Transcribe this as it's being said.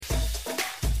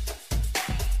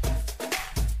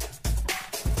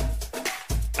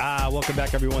Welcome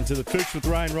back, everyone, to The Fix with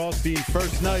Ryan Rothstein.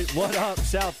 First night, what up,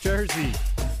 South Jersey?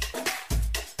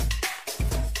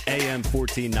 AM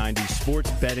 1490,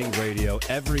 sports betting radio,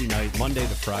 every night, Monday to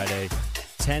Friday,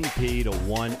 10 p to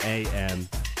 1 a.m.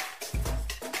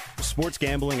 Sports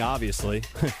gambling, obviously.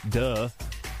 Duh.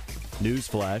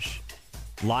 Newsflash.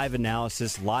 Live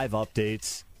analysis, live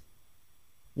updates.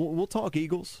 We'll talk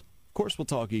Eagles. Of course we'll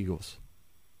talk Eagles.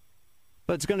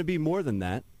 But it's going to be more than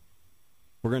that.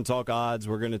 We're going to talk odds.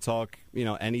 We're going to talk,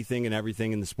 anything and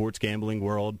everything in the sports gambling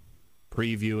world,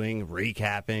 previewing,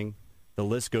 recapping. The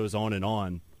list goes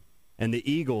on. And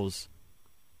the Eagles,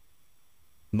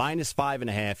 minus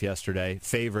 5.5 yesterday,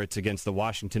 favorites against the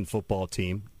Washington football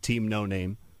team, Team No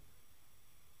Name.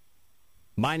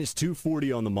 Minus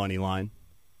 240 on the money line.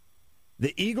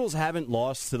 The Eagles haven't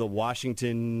lost to the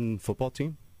Washington football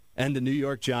team and the New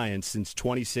York Giants since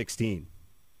 2016.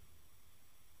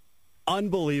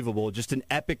 Unbelievable. Just an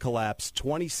epic collapse.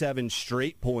 27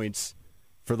 straight points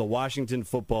for the Washington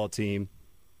football team.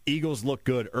 Eagles look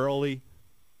good early,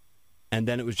 and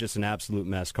then it was just an absolute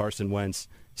mess. Carson Wentz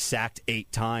sacked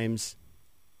 8 times,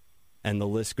 and the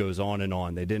list goes on and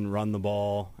on. They didn't run the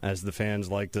ball, as the fans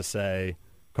like to say.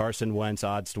 Carson Wentz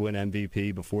odds to win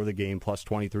MVP before the game, plus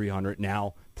 2,300.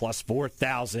 Now, plus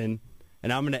 4,000.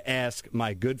 And I'm going to ask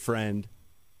my good friend,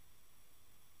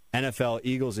 NFL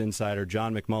Eagles insider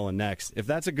John McMullen next. If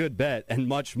that's a good bet and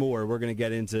much more, we're going to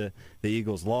get into the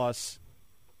Eagles' loss,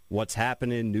 what's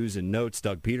happening, news and notes.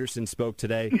 Doug Peterson spoke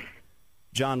today.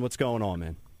 John, what's going on,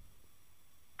 man?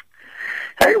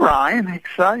 Hey, Ryan,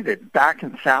 excited. Back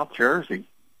in South Jersey.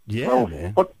 Yeah,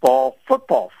 man. Football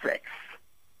fix.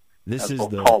 This is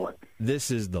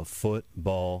the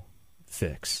football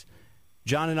fix.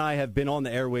 John and I have been on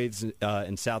the airwaves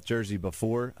in South Jersey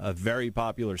before, a very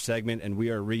popular segment, and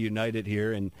we are reunited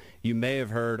here. And you may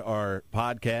have heard our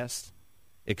podcast,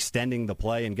 Extending the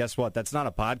Play. And guess what? That's not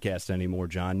a podcast anymore,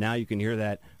 John. Now you can hear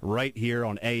that right here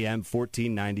on AM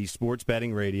 1490 Sports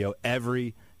Betting Radio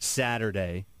every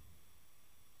Saturday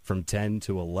from 10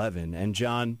 to 11. And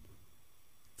John,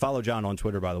 follow John on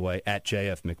Twitter, by the way, at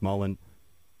JF McMullen.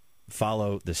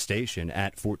 Follow the station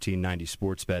at 1490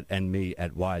 SportsBet and me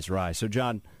at Wise Rye. So,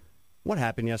 John, what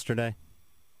happened yesterday?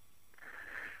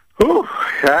 Ooh,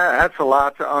 that's a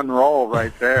lot to unroll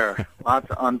right there. A lot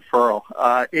to unfurl.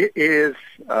 It is,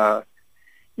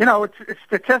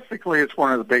 statistically, it's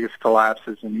one of the biggest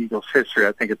collapses in Eagles history.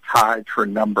 I think it's tied for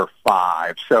number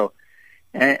 5. So,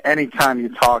 anytime you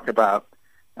talk about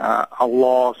a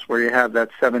loss where you have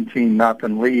that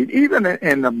 17-0 lead, even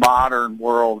in the modern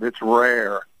world, it's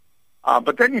rare.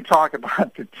 But then you talk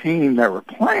about the team that we're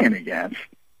playing against.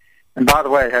 And by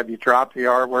the way, have you dropped the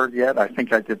R word yet? I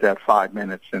think I did that 5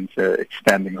 minutes into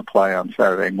Extending the Play on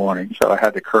Saturday morning, so I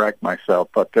had to correct myself.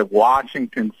 But the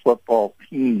Washington football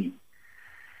team,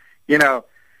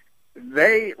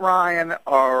 they, Ryan,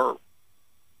 are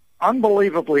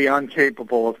unbelievably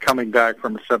incapable of coming back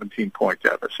from a 17-point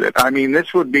deficit. I mean,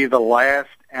 this would be the last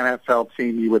NFL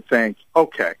team you would think,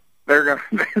 okay,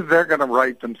 they're gonna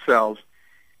right themselves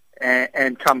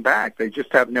and come back. They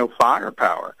just have no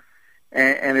firepower.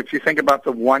 And if you think about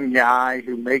the one guy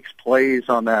who makes plays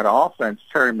on that offense,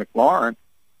 Terry McLaurin,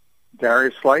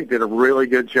 Darius Slay did a really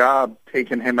good job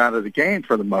taking him out of the game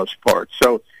for the most part.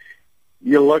 So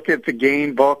you look at the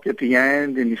game book at the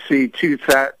end and you see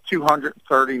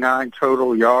 239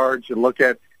 total yards. You look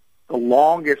at the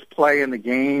longest play in the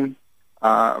game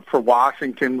for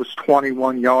Washington was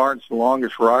 21 yards. The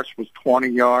longest rush was 20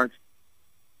 yards.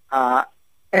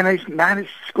 And they managed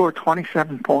to score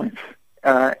 27 points.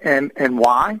 And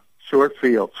why? Short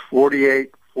fields,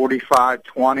 48, 45,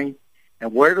 20.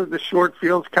 And where do the short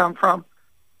fields come from?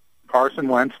 Carson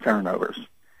Wentz turnovers.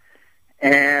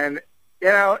 And,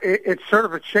 it's sort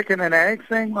of a chicken and egg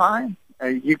thing, Ryan.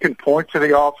 You can point to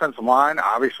the offensive line.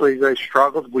 Obviously, they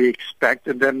struggled. We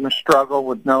expected them to struggle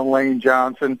with no Lane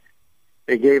Johnson.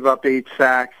 They gave up 8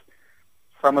 sacks.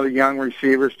 Some of the young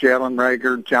receivers, Jalen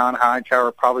Reagor, John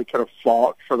Hightower, probably could have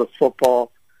fought for the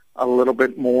football a little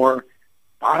bit more.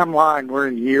 Bottom line, we're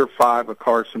in year 5 of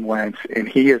Carson Wentz, and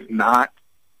he is not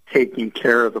taking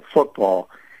care of the football,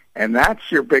 and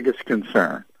that's your biggest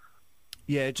concern.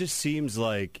 Yeah, it just seems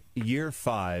like year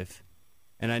 5,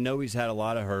 and I know he's had a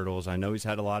lot of hurdles. I know he's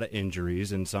had a lot of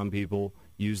injuries, and some people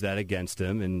use that against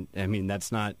him. And, I mean,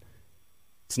 it's not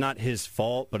his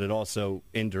fault, but it also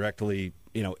indirectly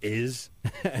is.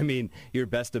 I mean, your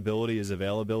best ability is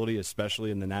availability,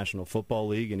 especially in the National Football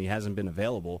League, and he hasn't been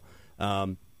available.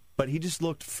 But he just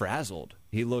looked frazzled.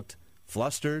 He looked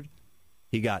flustered.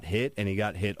 He got hit, and he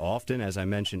got hit often, as I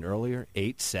mentioned earlier,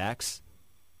 8 sacks,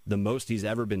 the most he's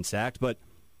ever been sacked. But,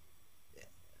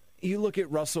 you look at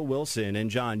Russell Wilson, and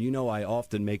John, you know I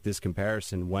often make this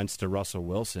comparison, Wentz to Russell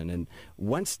Wilson, and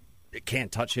Wentz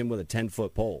can't touch him with a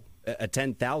 10-foot pole, a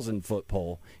 10,000-foot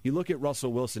pole. You look at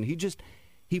Russell Wilson,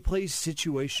 he plays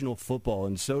situational football,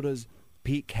 and so does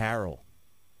Pete Carroll.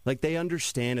 Like, they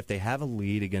understand if they have a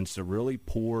lead against a really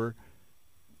poor,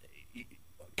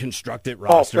 constructed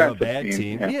roster, a bad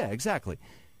team. Yeah, exactly.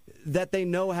 That they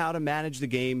know how to manage the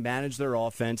game, manage their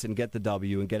offense, and get the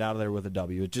W and get out of there with a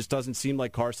W. It just doesn't seem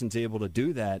like Carson's able to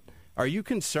do that. Are you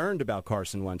concerned about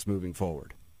Carson Wentz moving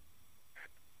forward?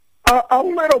 A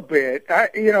little bit.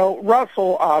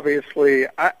 Russell, obviously,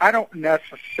 I don't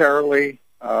necessarily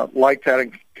like that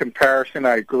in comparison.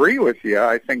 I agree with you.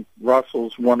 I think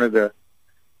Russell's one of the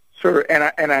sort of,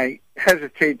 and I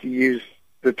hesitate to use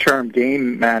the term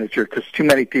game manager because too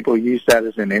many people use that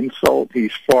as an insult.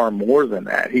 He's far more than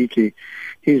that. He's a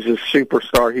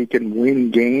superstar. He can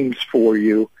win games for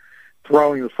you,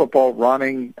 throwing the football,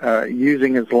 running,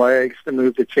 using his legs to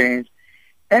move the chains.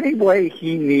 Any way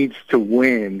he needs to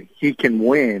win, he can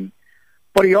win.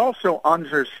 But he also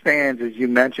understands, as you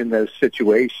mentioned, those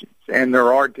situations, and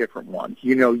there are different ones.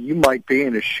 You might be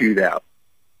in a shootout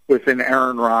with an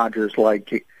Aaron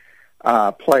Rodgers-like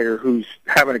player who's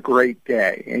having a great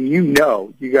day, and you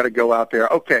got to go out there.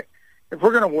 Okay, if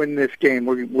we're going to win this game,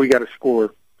 we got to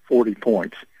score 40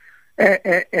 points.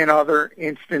 In other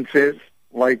instances,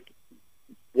 like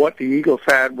what the Eagles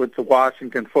had with the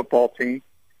Washington football team,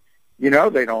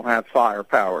 they don't have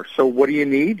firepower. So what do you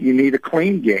need? You need a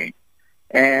clean game,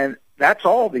 and that's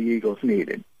all the Eagles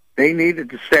needed. They needed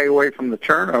to stay away from the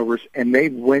turnovers, and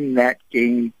they'd win that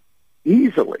game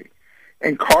easily.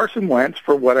 And Carson Wentz,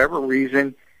 for whatever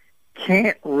reason,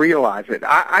 can't realize it.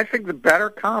 I think the better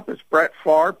comp is Brett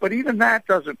Favre, but even that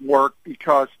doesn't work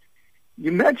because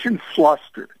you mentioned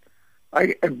flustered.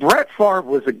 Brett Favre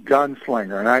was a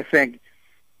gunslinger, and I think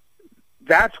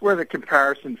that's where the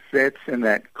comparison fits, in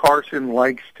that Carson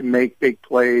likes to make big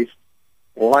plays,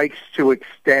 likes to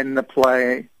extend the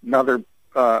play. Another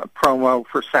promo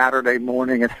for Saturday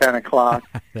morning at 10 o'clock.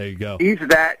 There you go. He's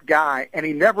that guy, and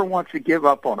he never wants to give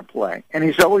up on a play, and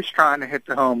he's always trying to hit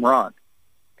the home run.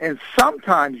 And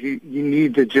sometimes you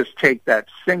need to just take that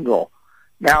single.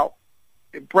 Now,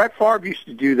 Brett Favre used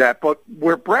to do that, but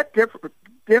where Brett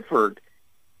differed,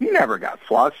 he never got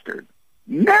flustered.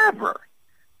 Never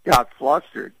got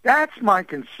flustered. That's my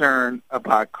concern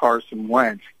about Carson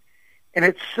Wentz. And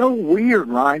it's so weird,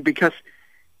 Ryan, because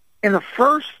in the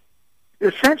first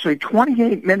essentially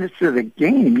 28 minutes of the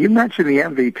game, you mentioned the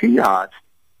MVP odds,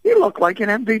 he looked like an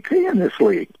MVP in this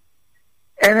league.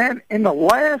 And then in the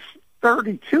last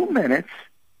 32 minutes,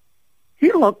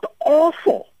 he looked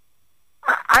awful.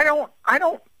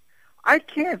 I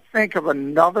can't think of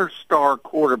another star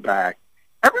quarterback.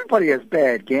 Everybody has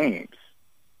bad games.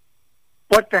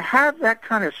 But to have that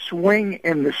kind of swing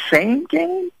in the same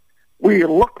game where you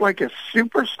look like a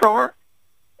superstar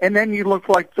and then you look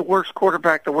like the worst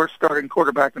quarterback, the worst starting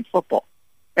quarterback in football.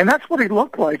 And that's what he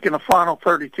looked like in the final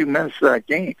 32 minutes of that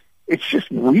game. It's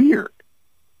just weird.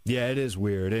 Yeah, it is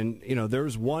weird. And,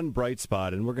 there's one bright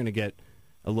spot, and we're going to get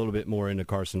a little bit more into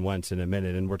Carson Wentz in a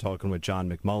minute, and we're talking with John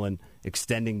McMullen,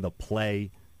 extending the play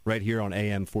right here on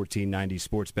AM 1490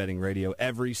 Sports Betting Radio.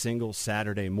 Every single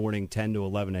Saturday morning, 10 to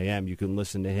 11 a.m., you can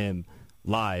listen to him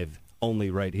live only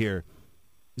right here.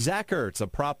 Zach Ertz, a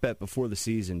prop bet before the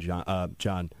season,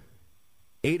 John,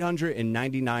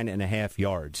 899.5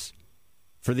 yards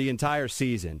for the entire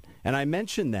season. And I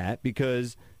mention that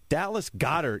because Dallas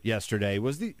Goedert yesterday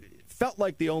felt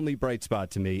like the only bright spot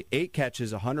to me. 8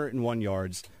 catches, 101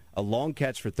 yards, a long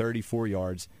catch for 34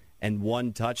 yards, and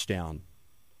 1 touchdown.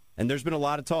 And there's been a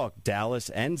lot of talk. Dallas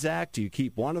and Zach, do you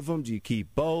keep one of them? Do you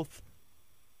keep both?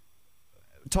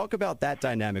 Talk about that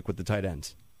dynamic with the tight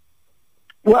ends.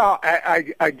 Well,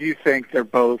 I do think they're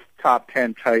both top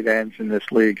 10 tight ends in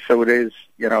this league, so it is,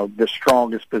 the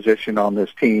strongest position on this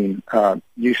team.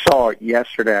 You saw it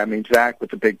yesterday. I mean, Zach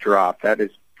with the big drop, that is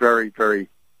very, very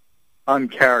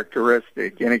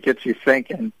uncharacteristic, and it gets you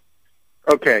thinking,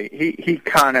 okay, he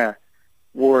kind of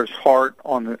wore his heart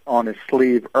on his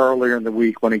sleeve earlier in the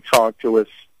week when he talked to us,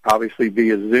 obviously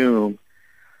via Zoom,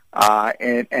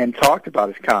 and talked about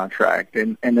his contract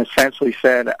and essentially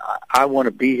said, I want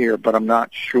to be here, but I'm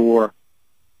not sure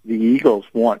the Eagles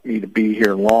want me to be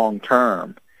here long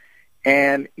term.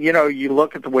 And, you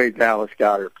look at the way Dallas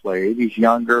Goedert played. He's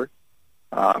younger.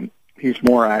 He's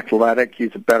more athletic.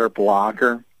 He's a better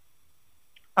blocker.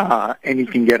 And you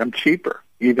can get him cheaper,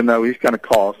 even though he's going to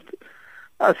cost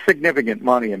significant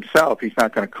money himself. He's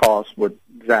not going to cost what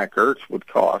Zach Ertz would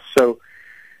cost. So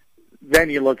then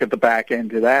you look at the back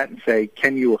end of that and say,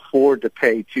 can you afford to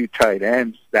pay 2 tight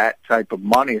ends that type of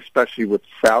money, especially with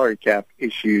the salary cap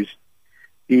issues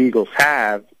the Eagles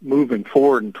have moving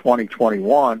forward in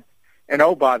 2021? And,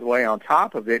 oh, by the way, on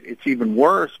top of it, it's even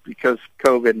worse because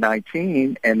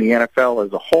COVID-19 and the NFL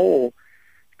as a whole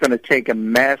is going to take a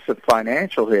massive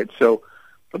financial hit. So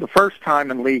for the first time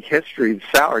in league history, the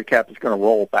salary cap is going to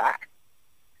roll back.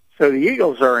 So the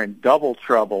Eagles are in double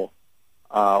trouble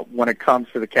when it comes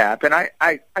to the cap. And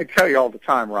I tell you all the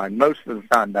time, Ryan, most of the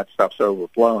time that stuff's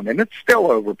overblown, and it's still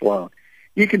overblown.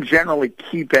 You can generally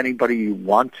keep anybody you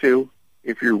want to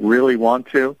if you really want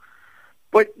to.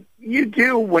 But you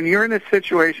do, when you're in a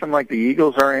situation like the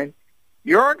Eagles are in,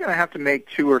 you are going to have to make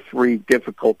 2 or 3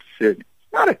 difficult decisions.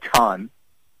 Not a ton,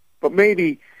 but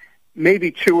maybe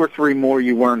 2 or 3 more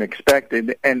you weren't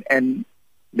expected. And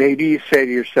maybe you say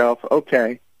to yourself,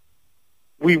 okay,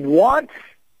 we want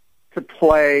to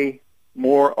play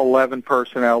more 11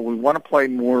 personnel. We want to play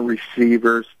more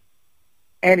receivers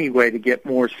anyway to get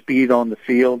more speed on the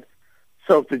field.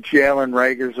 So if the Jalen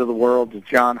Reagors of the world, the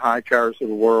John Hightowers of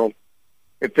the world,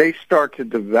 if they start to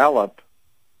develop,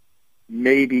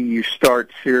 maybe you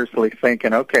start seriously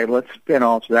thinking, okay, let's spin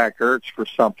off Zach Ertz for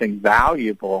something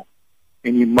valuable,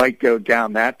 and you might go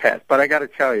down that path. But I got to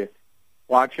tell you,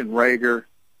 watching Reagor,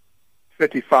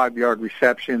 55-yard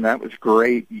reception, that was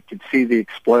great. You could see the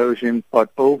explosion.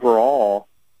 But overall,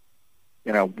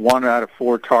 1 out of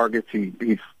 4 targets,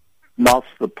 he muffs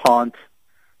the punt.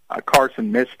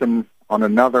 Carson missed him on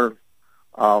another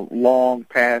long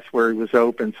pass where he was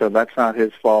open, so that's not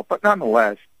his fault. But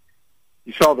nonetheless,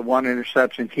 you saw the 1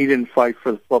 interception. He didn't fight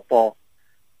for the football.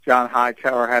 John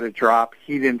Hightower had a drop.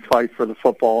 He didn't fight for the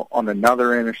football on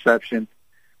another interception.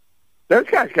 Those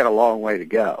guys got a long way to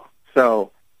go.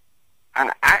 So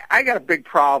I got a big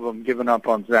problem giving up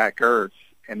on Zach Ertz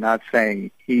and not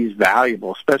saying he's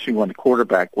valuable, especially when the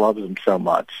quarterback loves him so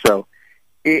much. So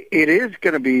it is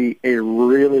going to be a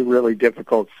really, really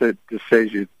difficult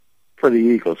decision for the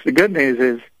Eagles. The good news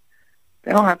is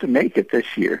they don't have to make it this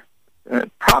year.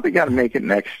 Probably got to make it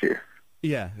next year.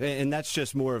 Yeah, and that's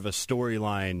just more of a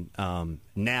storyline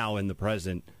now in the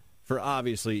present for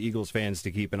obviously Eagles fans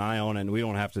to keep an eye on, and we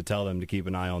don't have to tell them to keep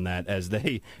an eye on that as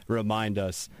they remind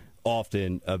us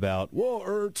often about, well,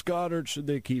 Ertz, Goddard, should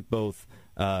they keep both,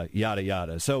 yada,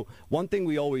 yada. So one thing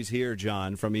we always hear,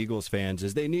 John, from Eagles fans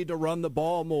is they need to run the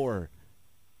ball more.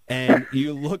 And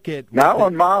you look at... Not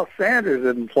when Miles Sanders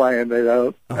isn't playing, they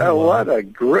don't. Oh, what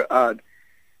a...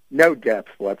 no depth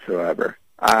whatsoever.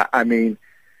 I mean,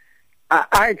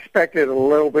 I expected a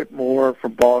little bit more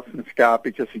from Boston Scott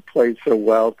because he played so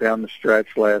well down the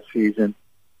stretch last season.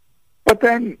 But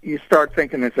then you start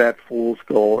thinking, is that fool's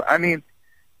gold? I mean,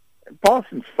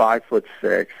 Boston's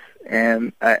 5'6",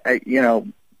 and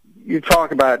you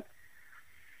talk about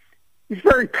he's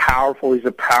very powerful. He's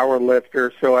a power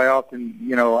lifter. So I often,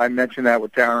 I mention that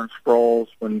with Darren Sproles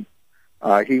when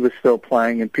he was still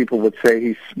playing, and people would say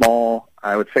he's small.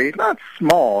 I would say he's not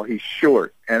small, he's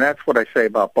short, and that's what I say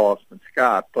about Boston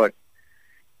Scott. But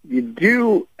you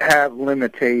do have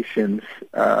limitations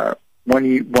when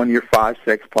you're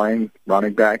 5'6", playing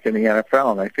running back in the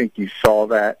NFL, and I think you saw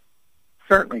that.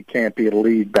 Certainly can't be a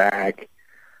lead back.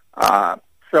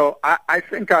 So I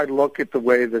think I look at the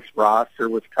way this roster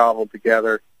was cobbled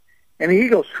together, and the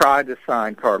Eagles tried to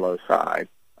sign Carlos Hyde.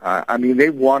 I mean,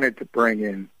 they wanted to bring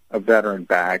in a veteran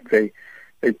back.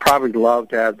 They'd probably love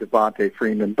to have Devontae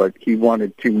Freeman, but he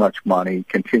wanted too much money. He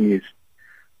continues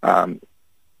to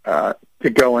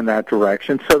go in that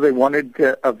direction. So they wanted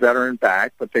a veteran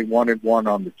back, but they wanted one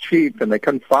on the cheap, and they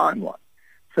couldn't find one.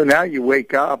 So now you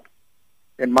wake up,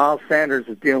 and Miles Sanders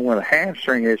is dealing with a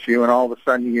hamstring issue, and all of a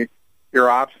sudden your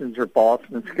options are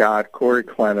Boston Scott, Corey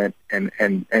Clement,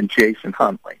 and Jason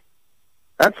Huntley.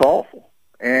 That's awful.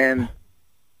 And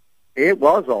it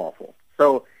was awful.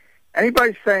 So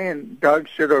anybody saying Doug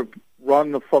should have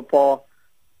run the football,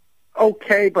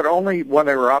 okay, but only when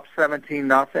they were up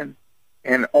 17-0,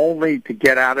 and only to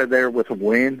get out of there with a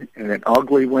win, and an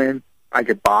ugly win, I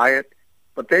could buy it.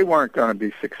 But they weren't going to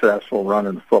be successful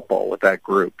running the football with that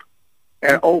group.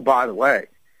 And, oh, by the way,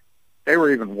 they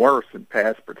were even worse in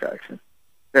pass protection.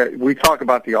 We talk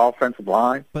about the offensive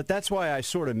line. But that's why I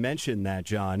sort of mentioned that,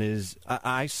 John, is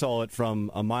I saw it from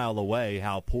a mile away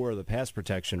how poor the pass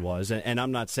protection was. And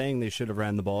I'm not saying they should have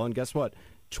ran the ball. And guess what?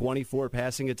 24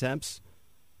 passing attempts,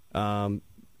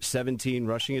 17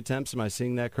 rushing attempts. Am I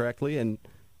seeing that correctly? And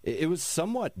it was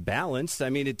somewhat balanced.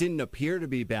 I mean, it didn't appear to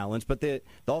be balanced, but the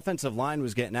offensive line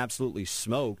was getting absolutely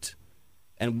smoked.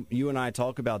 And you and I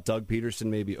talk about Doug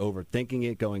Peterson maybe overthinking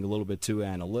it, going a little bit too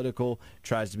analytical,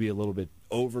 tries to be a little bit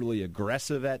overly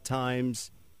aggressive at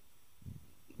times.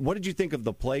 what did you think of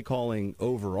the play calling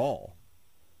overall?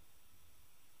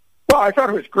 Well, I thought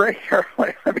it was great. I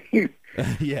mean,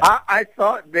 yeah. I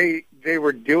thought they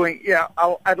were doing,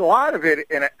 a lot of it,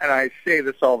 and I say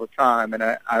this all the time,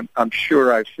 and I'm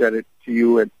sure I've said it to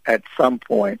you at some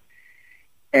point.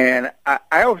 And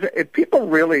I always, if people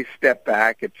really step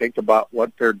back and think about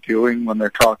what they're doing when they're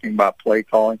talking about play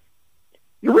calling,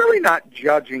 you're really not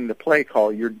judging the play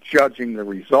call, you're judging the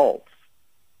results.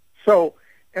 So,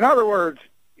 in other words,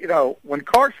 when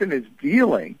Carson is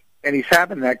dealing and he's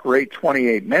having that great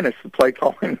 28 minutes, the play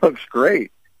calling looks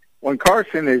great. When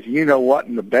Carson is, in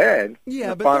the bed,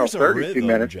 yeah, the but final there's a 32 rhythm,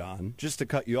 minutes. John, just to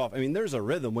cut you off. I mean, there's a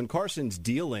rhythm. When Carson's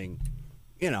dealing,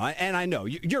 and I know,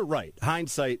 you're right.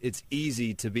 Hindsight, it's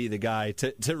easy to be the guy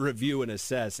to review and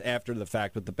assess after the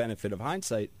fact with the benefit of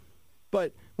hindsight.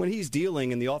 But when he's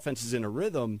dealing and the offense is in a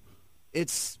rhythm,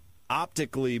 it's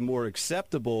optically more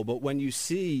acceptable. But when you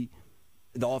see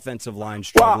the offensive line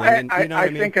struggling, I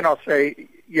think, and I'll say,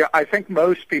 I think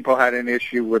most people had an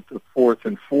issue with the 4th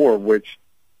and 4, which,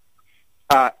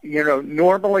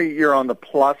 normally you're on the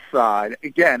plus side.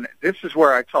 Again, this is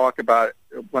where I talk about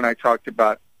when I talked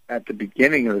about at the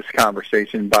beginning of this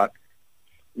conversation about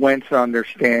Wentz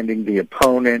understanding the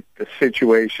opponent, the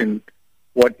situation,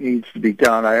 what needs to be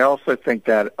done. I also think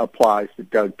that applies to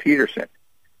Doug Peterson.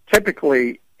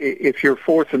 Typically, if you're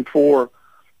 4th and 4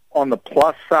 on the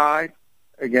plus side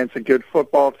against a good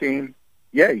football team,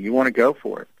 you want to go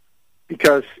for it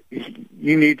because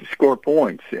you need to score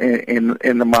points in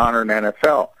the modern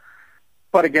NFL.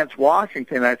 But against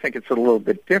Washington, I think it's a little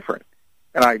bit different.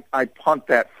 And I punt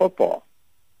that football.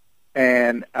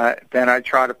 And then I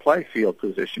try to play field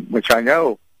position, which I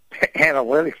know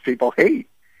analytics people hate.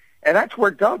 And that's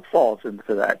where Doug falls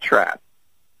into that trap.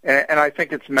 And I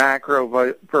think it's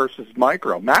macro versus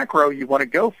micro. Macro, you want to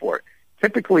go for it.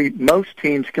 Typically, most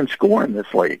teams can score in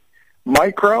this league.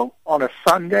 Micro, on a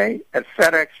Sunday at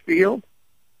FedEx Field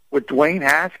with Dwayne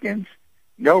Haskins,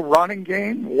 no running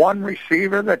game, one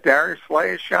receiver that Darius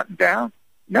Slay is shutting down.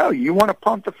 No, you want to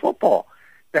punt the football.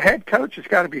 The head coach has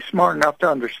got to be smart enough to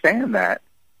understand that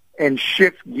and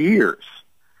shift gears.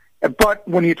 But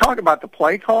when you talk about the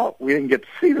play call, we didn't get to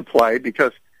see the play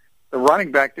because the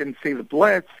running back didn't see the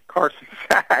blitz. Carson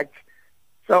sacked.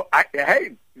 So,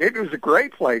 maybe it was a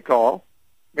great play call.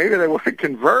 Maybe they would have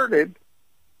converted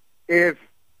if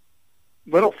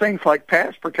little things like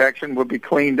pass protection would be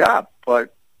cleaned up,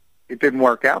 but it didn't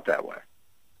work out that way.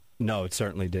 No, it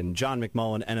certainly didn't. John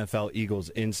McMullen, NFL Eagles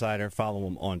insider. Follow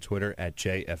him on Twitter at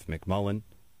JFMcMullen.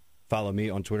 Follow me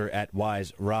on Twitter at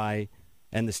WiseRye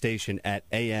and the station at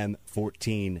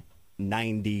AM1490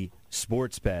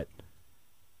 SportsBet.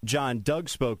 John, Doug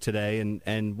spoke today,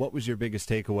 and what was your biggest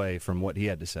takeaway from what he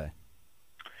had to say?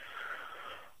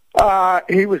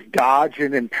 He was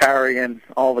dodging and parrying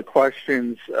all the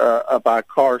questions about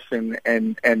Carson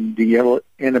and the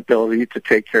inability to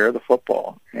take care of the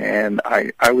football. And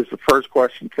I was the first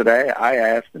question today. I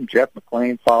asked him. Jeff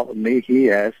McLean followed me.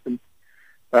 He asked him.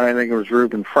 I think it was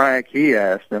Reuben Frank. He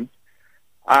asked him.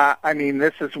 I mean,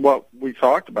 this is what we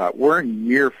talked about. We're in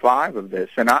year 5 of this,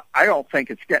 and I don't think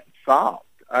it's getting solved.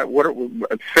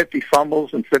 50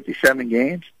 fumbles in 57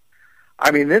 games? I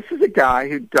mean, this is a guy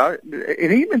who does,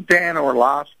 and even Dan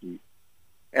Orlovsky,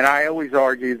 and I always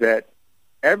argue that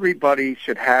everybody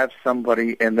should have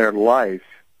somebody in their life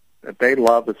that they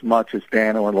love as much as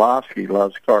Dan Orlovsky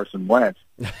loves Carson Wentz.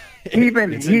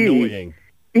 Even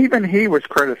he was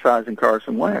criticizing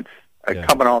Carson Wentz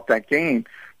coming off that game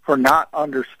for not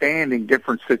understanding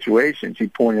different situations. He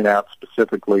pointed out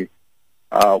specifically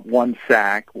one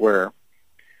sack where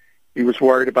he was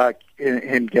worried about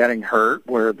him getting hurt,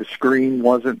 where the screen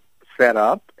wasn't set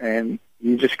up, and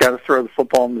you just got to throw the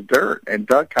football in the dirt. And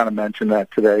Doug kind of mentioned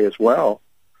that today as well.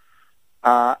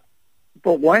 But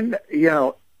when,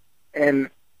 and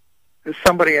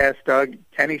somebody asked Doug,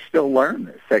 can he still learn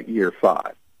this at year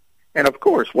 5? And, of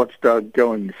course, what's Doug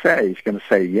going to say? He's going to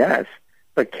say yes.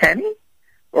 But can he?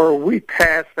 Or are we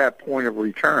past that point of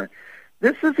return?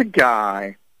 This is a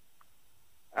guy,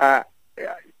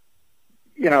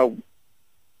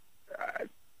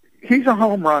 he's a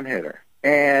home run hitter.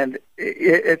 And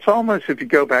it's almost, if you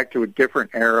go back to a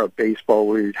different era of baseball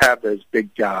where you'd have those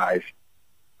big guys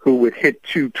who would hit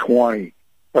 220,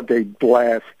 but they'd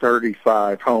blast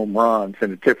 35 home runs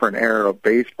in a different era of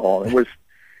baseball. It was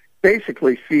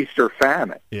basically feast or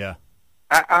famine. Yeah.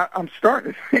 I'm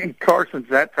starting to think Carson's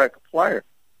that type of player.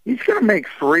 He's going to make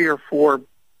 3 or 4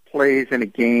 plays in a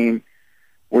game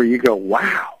where you go,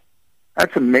 wow,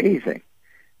 that's amazing.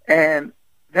 And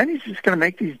then he's just going to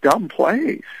make these dumb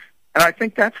plays. And I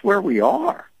think that's where we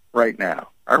are right now.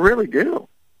 I really do.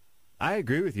 I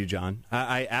agree with you, John.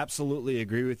 I absolutely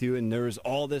agree with you. And there was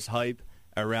all this hype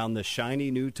around the shiny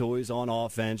new toys on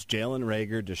offense, Jalen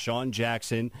Reagor, Deshaun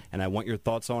Jackson, and I want your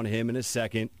thoughts on him in a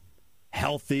second.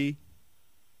 Healthy,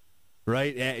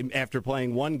 right? After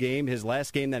playing one game, his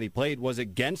last game that he played was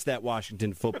against that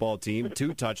Washington football team,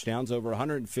 2 touchdowns, over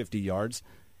 150 yards.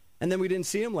 And then we didn't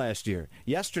see him last year.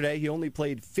 Yesterday, he only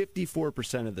played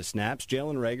 54% of the snaps.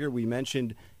 Jalen Reagor, we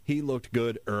mentioned he looked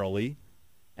good early,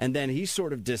 and then he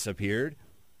sort of disappeared.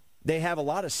 They have a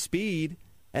lot of speed,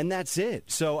 and that's it.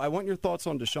 So I want your thoughts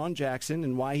on Deshaun Jackson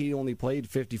and why he only played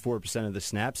 54% of the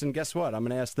snaps. And guess what? I'm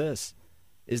going to ask this.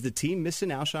 Is the team missing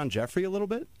Alshon Jeffrey a little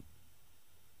bit?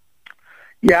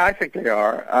 Yeah, I think they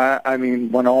are. I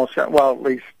mean, when Alshon, well, at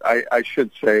least I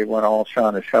should say when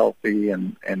Alshon is healthy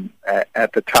and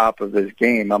at the top of his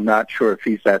game, I'm not sure if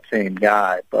he's that same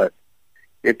guy. But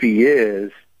if he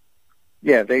is,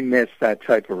 yeah, they miss that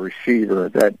type of receiver,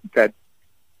 that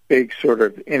big sort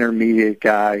of intermediate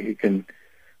guy who can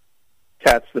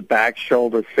catch the back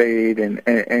shoulder fade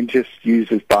and just use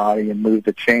his body and move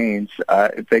the chains.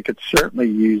 They could certainly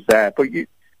use that. But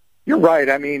you're right.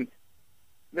 I mean,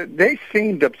 they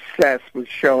seemed obsessed with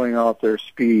showing off their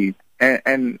speed,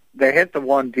 and they hit the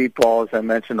one deep ball, as I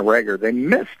mentioned, to Reagor. They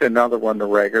missed another one to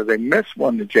Reagor. They missed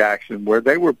one to Jackson, where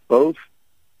they were both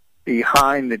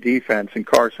behind the defense, and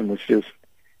Carson was just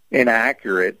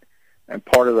inaccurate. And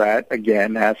part of that,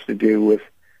 again, has to do with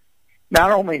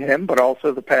not only him, but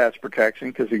also the pass protection,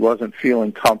 because he wasn't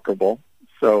feeling comfortable.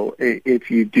 So if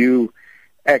you do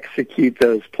execute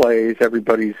those plays,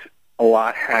 everybody's a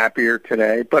lot happier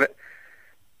today. But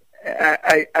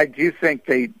I do think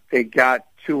they got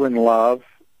too in love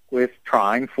with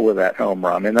trying for that home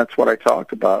run, and that's what I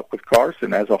talked about with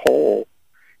Carson as a whole.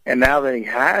 And now that he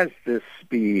has this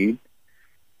speed,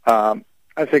 I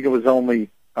think it was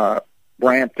only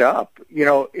ramped up. You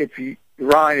know,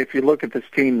 Ryan, if you look at this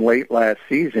team late last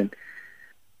season,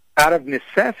 out of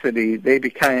necessity, they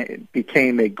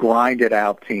became a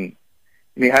grinded-out team.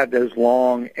 And you had those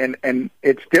long, and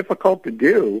it's difficult to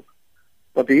do,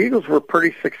 but the Eagles were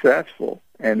pretty successful,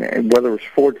 and whether it was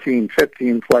 14,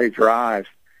 15-play drives,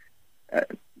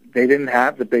 they didn't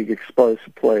have the big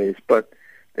explosive plays, but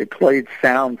they played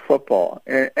sound football.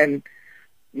 And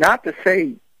not to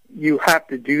say you have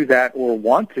to do that or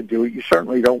want to do it. You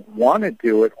certainly don't want to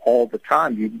do it all the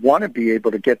time. You want to be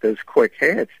able to get those quick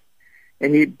hits,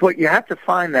 but you have to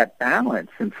find that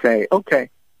balance and say, okay,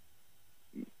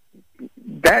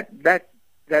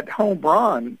 that home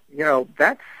run, you know,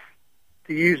 that's,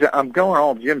 to use it, I'm going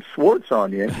all Jim Swartz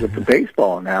on you with the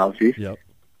baseball analogies. Yep.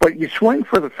 But you swing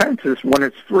for the fences when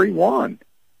it's 3-1,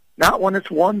 not when it's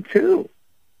 1-2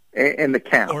 in the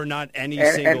count. Or not any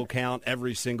single count,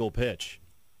 every single pitch.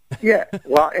 Yeah,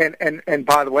 well, and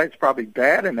by the way, it's probably a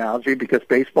bad analogy because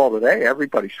baseball today,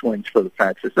 everybody swings for the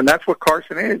fences, and that's what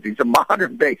Carson is. He's a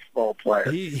modern baseball player.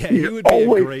 He would be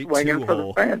always a great swinging for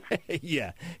the fence.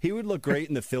 Yeah, he would look great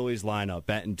in the Phillies lineup,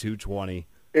 batting .220.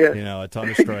 Yeah. You know, a ton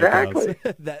of strikeouts.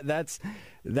 Exactly.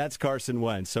 That's Carson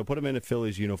Wentz. So put him in a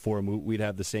Phillies uniform, we'd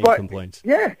have the same complaints.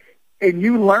 Yeah, and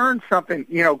you learn something.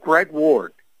 You know, Greg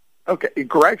Ward. Okay,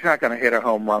 Greg's not going to hit a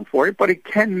home run for you, but he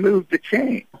can move the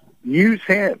chain. Use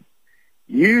him.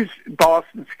 Use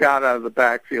Boston Scott out of the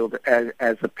backfield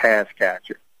as a pass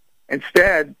catcher.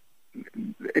 Instead,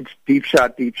 it's deep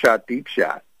shot, deep shot, deep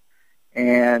shot.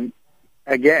 And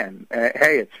again,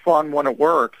 hey, it's fun when it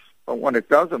works, but when it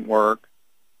doesn't work,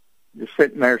 you're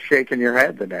sitting there shaking your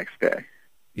head the next day.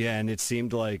 Yeah, and it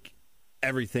seemed like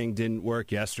everything didn't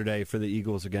work yesterday for the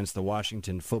Eagles against the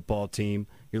Washington football team.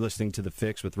 You're listening to The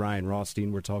Fix with Ryan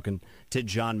Rothstein. We're talking to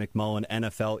John McMullen,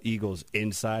 NFL Eagles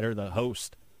insider, the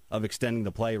host of Extending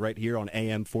the Play right here on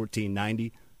AM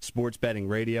 1490, Sports Betting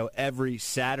Radio. Every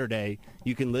Saturday,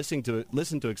 you can listen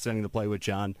to Extending the Play with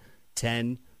John,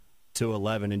 10 to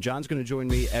 11. And John's going to join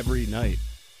me every night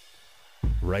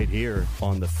right here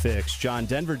on The Fix. John,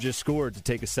 Denver just scored to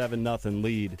take a 7-0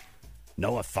 lead.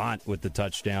 Noah Fant with the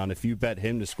touchdown. If you bet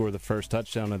him to score the first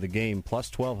touchdown of the game, plus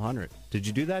 1,200. Did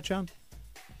you do that, John?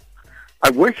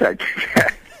 I wish I did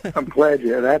that. I'm glad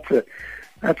you.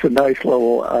 That's a nice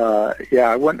little.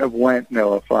 I wouldn't have went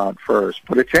Noah Fant first,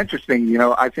 but it's interesting. You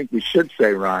know, I think we should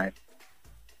say, Ryan,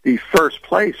 the first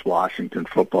place Washington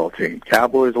football team.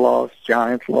 Cowboys lost,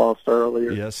 Giants lost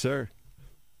earlier. Yes, sir.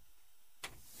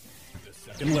 The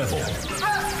second level.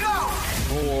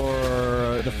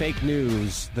 For the fake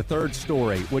news, the third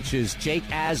story, which is Jake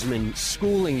Asman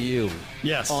schooling you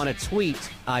on a tweet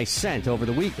I sent over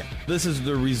the weekend. This is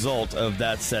the result of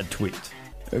that said tweet.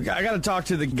 I got to talk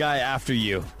to the guy after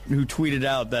you who tweeted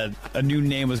out that a new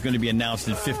name was going to be announced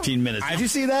in 15 minutes. Did you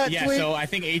see that tweet? So I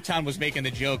think Eitan was making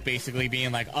the joke, basically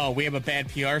being like, oh, we have a bad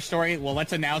PR story? Well,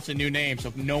 let's announce a new name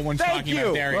so no one's talking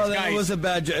about Darius. Well, that was a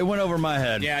bad joke. It went over my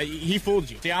head. Yeah, he fooled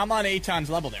you. See, I'm on Eitan's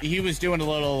level there. He was doing a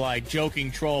little,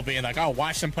 joking troll, being like, oh,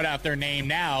 watch them put out their name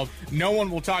now. No one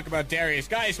will talk about Darius.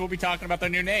 Guys, we'll be talking about their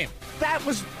new name. That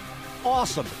was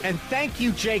awesome. And thank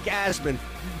you, Jake Asman.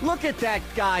 Look at that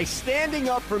guy standing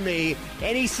up for me,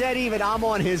 and he said even I'm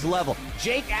on his level.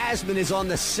 Jake Asman is on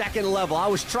the second level. I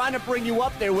was trying to bring you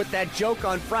up there with that joke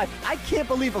on Friday. I can't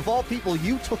believe, of all people,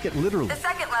 you took it literally. The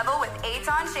second level with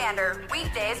Eitan Shander,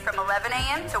 weekdays from 11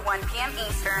 a.m. to 1 p.m.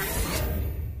 Eastern.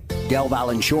 Del Val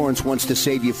Insurance wants to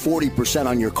save you 40%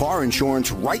 on your car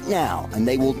insurance right now, and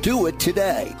they will do it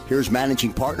today. Here's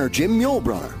managing partner Jim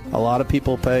Muehlbrunner. A lot of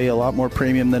people pay a lot more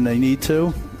premium than they need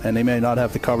to, and they may not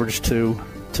have the coverage to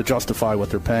justify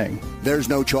what they're paying. There's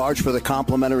no charge for the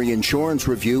complimentary insurance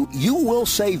review. You will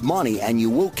save money, and you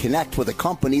will connect with a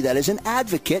company that is an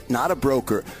advocate, not a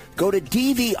broker. Go to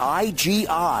dvigi.com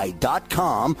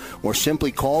or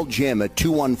simply call Jim at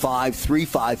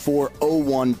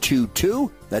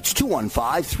 215-354-0122. That's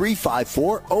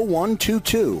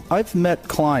 215-354-0122. I've met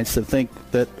clients that think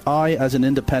that I, as an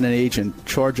independent agent,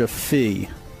 charge a fee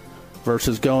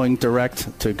versus going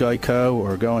direct to Geico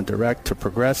or going direct to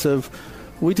Progressive.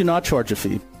 We do not charge a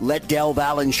fee. Let Del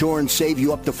Val Insurance save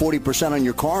you up to 40% on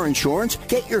your car insurance.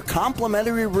 Get your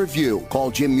complimentary review. Call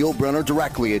Jim Muehlbrunner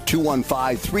directly at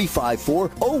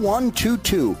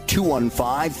 215-354-0122.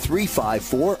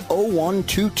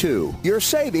 215-354-0122. Your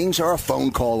savings are a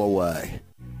phone call away.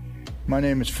 My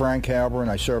name is Frank Halber, and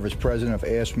I serve as president of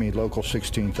Ask Me Local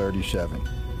 1637.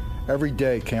 Every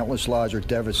day, countless lives are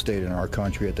devastated in our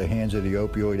country at the hands of the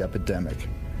opioid epidemic.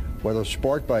 Whether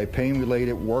sparked by a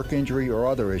pain-related work injury or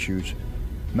other issues,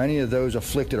 many of those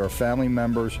afflicted are family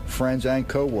members, friends, and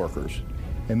co-workers.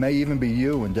 It may even be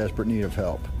you in desperate need of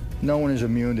help. No one is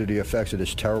immune to the effects of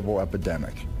this terrible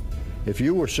epidemic. If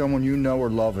you or someone you know or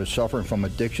love is suffering from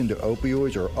addiction to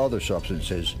opioids or other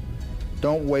substances,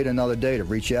 don't wait another day to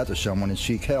reach out to someone and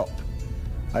seek help.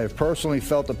 I have personally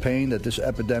felt the pain that this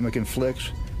epidemic inflicts,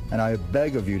 and I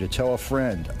beg of you to tell a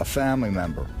friend, a family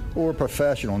member, or a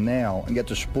professional now and get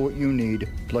the support you need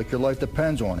like your life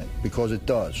depends on it, because it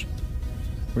does.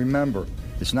 Remember,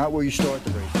 it's not where you start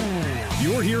the race.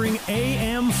 You're hearing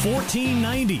AM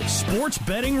 1490 Sports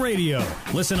Betting Radio.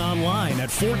 Listen online at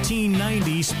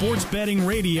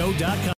 1490sportsbettingradio.com.